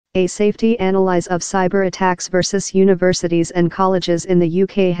A safety analysis of cyber attacks versus universities and colleges in the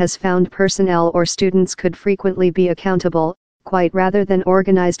UK has found personnel or students could frequently be accountable, quite rather than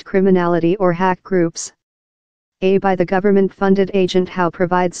organised criminality or hack groups. By the government-funded agent How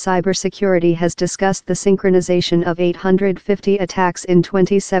Provides Cybersecurity has discussed the synchronization of 850 attacks in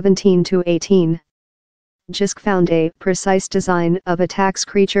 2017-18. JISC found a precise design of attacks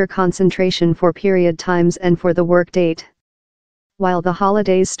creature concentration for period times and for the work date. While the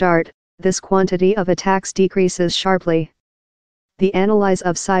holidays start, this quantity of attacks decreases sharply. The analysis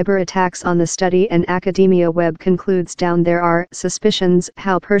of cyber attacks on the study and academia web concludes down there are suspicions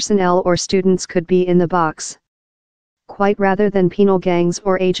how personnel or students could be in the box. Quite rather than penal gangs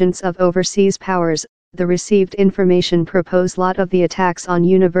or agents of overseas powers, the received information propose lot of the attacks on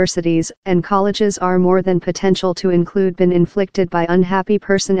universities and colleges are more than potential to include been inflicted by unhappy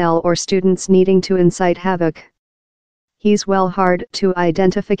personnel or students needing to incite havoc. He's well hard to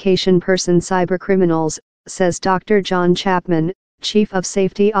identification person cybercriminals, says Dr. John Chapman, Chief of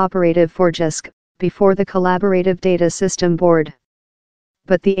Safety Operative for JISC, before the Collaborative Data System Board.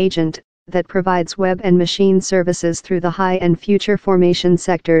 But the agent, that provides web and machine services through the high and future formation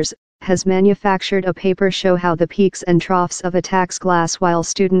sectors, has manufactured a paper show how the peaks and troughs of attacks glass while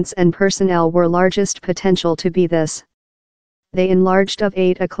students and personnel were largest potential to be this. They enlarged of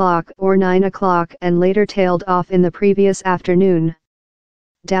 8 o'clock or 9 o'clock and later tailed off in the previous afternoon.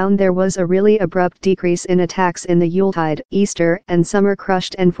 Down there was a really abrupt decrease in attacks in the Yuletide, Easter and summer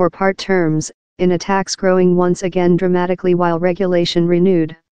crushed and for part terms, in attacks growing once again dramatically while regulation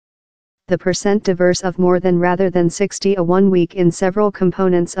renewed. The percent diverse of more than rather than 60 a 1 week in several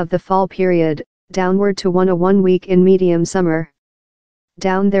components of the fall period, downward to 1 a 1 week in medium summer.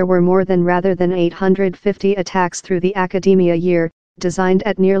 Down there were more than rather than 850 attacks through the academia year, designed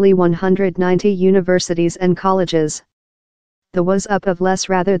at nearly 190 universities and colleges. The was up of less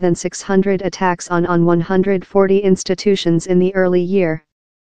rather than 600 attacks on 140 institutions in the early year.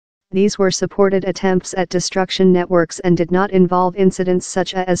 These were supported attempts at destruction networks and did not involve incidents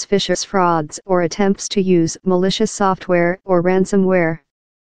such as phishing frauds or attempts to use malicious software or ransomware.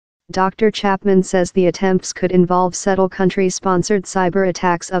 Dr. Chapman says the attempts could involve subtle country-sponsored cyber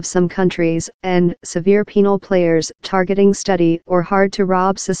attacks of some countries and severe penal players targeting study or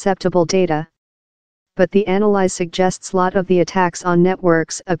hard-to-rob susceptible data. But the analysis suggests lot of the attacks on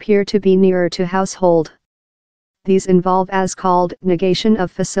networks appear to be nearer to household. These involve as called negation of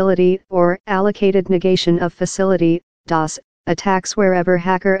facility or allocated negation of facility, DOS, attacks wherever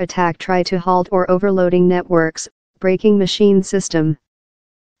hacker attack try to halt or overloading networks, breaking machine system.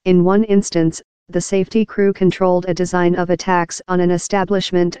 In one instance, the safety crew controlled a design of attacks on an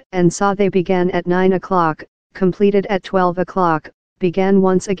establishment and saw they began at 9 o'clock, completed at 12 o'clock, began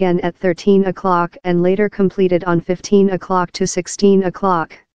once again at 13 o'clock and later completed on 15 o'clock to 16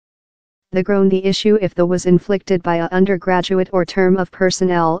 o'clock. The issue if the was inflicted by a undergraduate or term of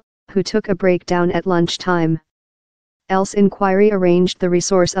personnel, who took a breakdown at lunchtime. Else inquiry arranged the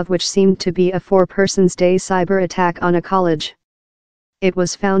resource of which seemed to be a 4-person's day cyber attack on a college. It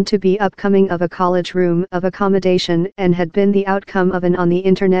was found to be upcoming of a college room of accommodation and had been the outcome of an on the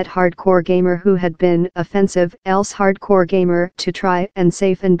internet hardcore gamer who had been offensive else hardcore gamer to try and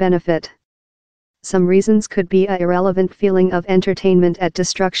safe and benefit. Some reasons could be a irrelevant feeling of entertainment at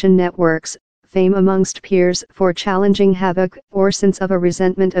destruction networks, fame amongst peers for challenging havoc or sense of a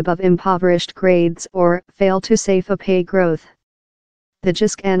resentment above impoverished grades or fail to safe a pay growth. The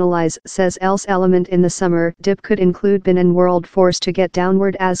JISC analyze says else element in the summer dip could include bin and world force to get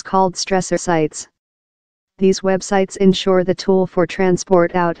downward as called stressor sites. These websites ensure the tool for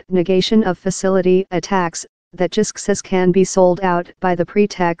transport out negation of facility attacks that JISC says can be sold out by the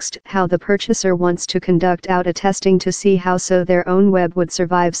pretext how the purchaser wants to conduct out a testing to see how so their own web would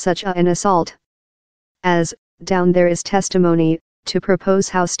survive such an assault. As, down there is testimony, to propose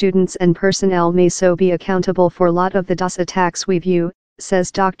how students and personnel may so be accountable for lot of the DOS attacks we view,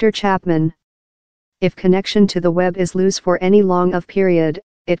 says Dr. Chapman. If connection to the web is loose for any long of period,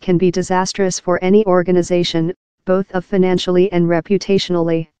 it can be disastrous for any organization, both of financially and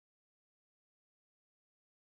reputationally.